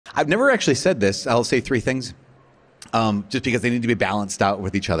I've never actually said this. I'll say three things. Just because they need to be balanced out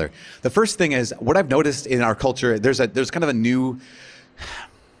with each other. The first thing is, what I've noticed in our culture, there's kind of a new,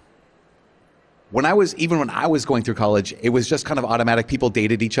 when I was going through college, it was just kind of automatic. People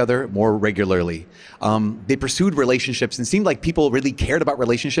dated each other more regularly. They pursued relationships and seemed like people really cared about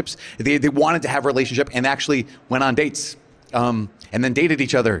relationships. They wanted to have a relationship and actually went on dates, and then dated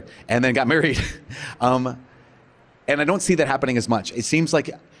each other and then got married. And I don't see that happening as much. It seems like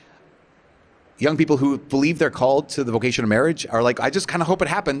young people who believe they're called to the vocation of marriage are like, I just kind of hope it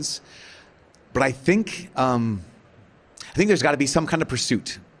happens. But I think there's got to be some kind of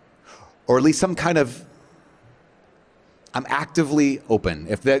pursuit, or at least some kind of, I'm actively open,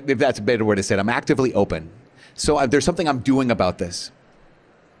 if that's a better way to say it. I'm actively open. So there's something I'm doing about this.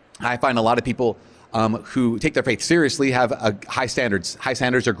 I find a lot of people who take their faith seriously have high standards. High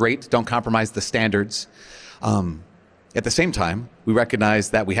standards are great. Don't compromise the standards. At the same time, we recognize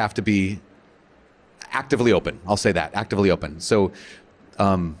that we have to be actively open. I'll say that, actively open. So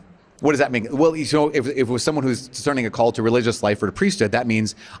what does that mean? Well, if it was someone who's discerning a call to religious life or to priesthood, that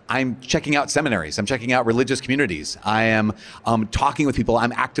means I'm checking out seminaries. I'm checking out religious communities. I am talking with people.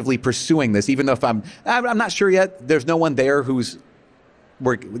 I'm actively pursuing this, even though if I'm not sure yet. There's no one there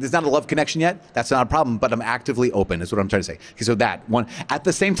there's not a love connection yet. That's not a problem, but I'm actively open is what I'm trying to say. Okay, so that one, at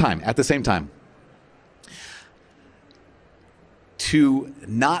the same time, to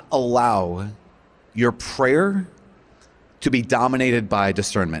not allow your prayer to be dominated by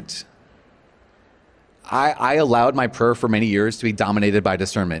discernment. I allowed my prayer for many years to be dominated by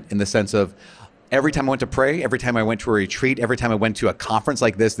discernment, in the sense of every time I went to pray, every time I went to a retreat, every time I went to a conference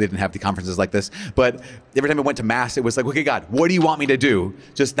like this, they didn't have the conferences like this, but every time I went to mass, it was like, okay, God, what do you want me to do?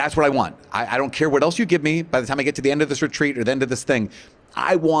 Just, that's what I want. I don't care what else you give me. By the time I get to the end of this retreat or the end of this thing,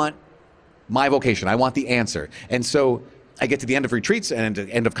 I want my vocation. I want the answer. And so I get to the end of retreats and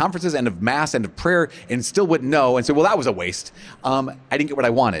end of conferences, end of mass, end of prayer, and still wouldn't know. And so, well, that was a waste. I didn't get what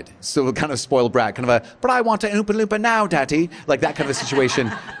I wanted. So kind of spoiled brat, kind of but I want to Oompa Loompa now, Daddy. Like that kind of a situation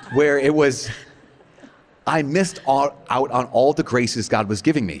where it was, I missed out on all the graces God was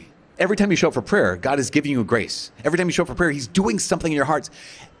giving me. Every time you show up for prayer, God is giving you a grace. Every time you show up for prayer, he's doing something in your hearts.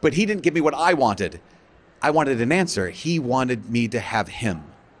 But he didn't give me what I wanted. I wanted an answer. He wanted me to have him.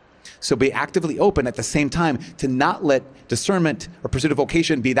 So be actively open at the same time to not let discernment or pursuit of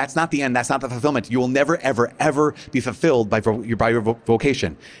vocation be, that's not the end, that's not the fulfillment. You will never, ever, ever be fulfilled by your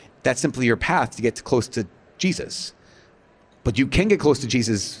vocation. That's simply your path to get close to Jesus. But you can get close to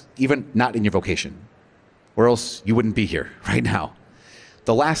Jesus even not in your vocation, or else you wouldn't be here right now.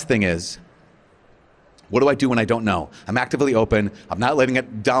 The last thing is, what do I do when I don't know? I'm actively open. I'm not letting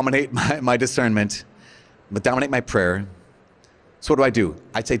it dominate my discernment, but dominate my prayer. So what do?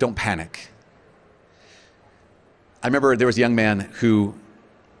 I'd say don't panic. I remember there was a young man who,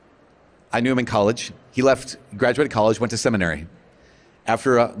 I knew him in college. He graduated college, went to seminary.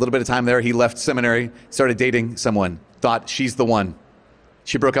 After a little bit of time there, he left seminary, started dating someone, thought she's the one.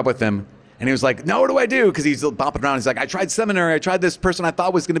 She broke up with him, and he was like, no, what do I do? Because he's bopping around. He's like, I tried seminary. I tried this person I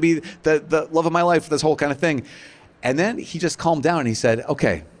thought was going to be the love of my life, this whole kind of thing. And then he just calmed down and he said,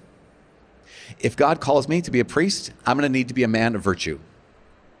 okay, if God calls me to be a priest, I'm going to need to be a man of virtue.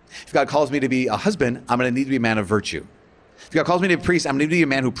 If God calls me to be a husband, I'm going to need to be a man of virtue. If God calls me to be a priest, I'm going to need to be a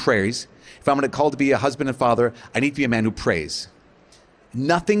man who prays. If I'm going to call to be a husband and father, I need to be a man who prays.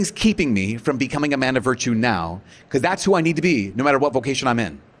 Nothing's keeping me from becoming a man of virtue now, because that's who I need to be, no matter what vocation I'm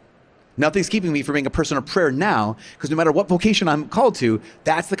in. Nothing's keeping me from being a person of prayer now, because no matter what vocation I'm called to,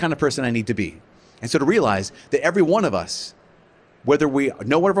 that's the kind of person I need to be. And so to realize that every one of us, whether we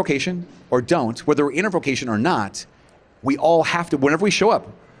know our vocation or don't, whether we're in a vocation or not, we all have to, whenever we show up,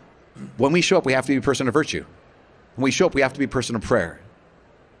 we have to be a person of virtue. When we show up, we have to be a person of prayer.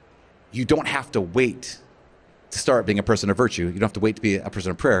 You don't have to wait to start being a person of virtue. You don't have to wait to be a person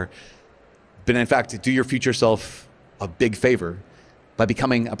of prayer. But in fact, do your future self a big favor by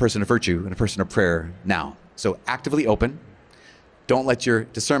becoming a person of virtue and a person of prayer now. So actively open. Don't let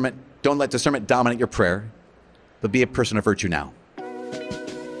discernment dominate your prayer, but be a person of virtue now.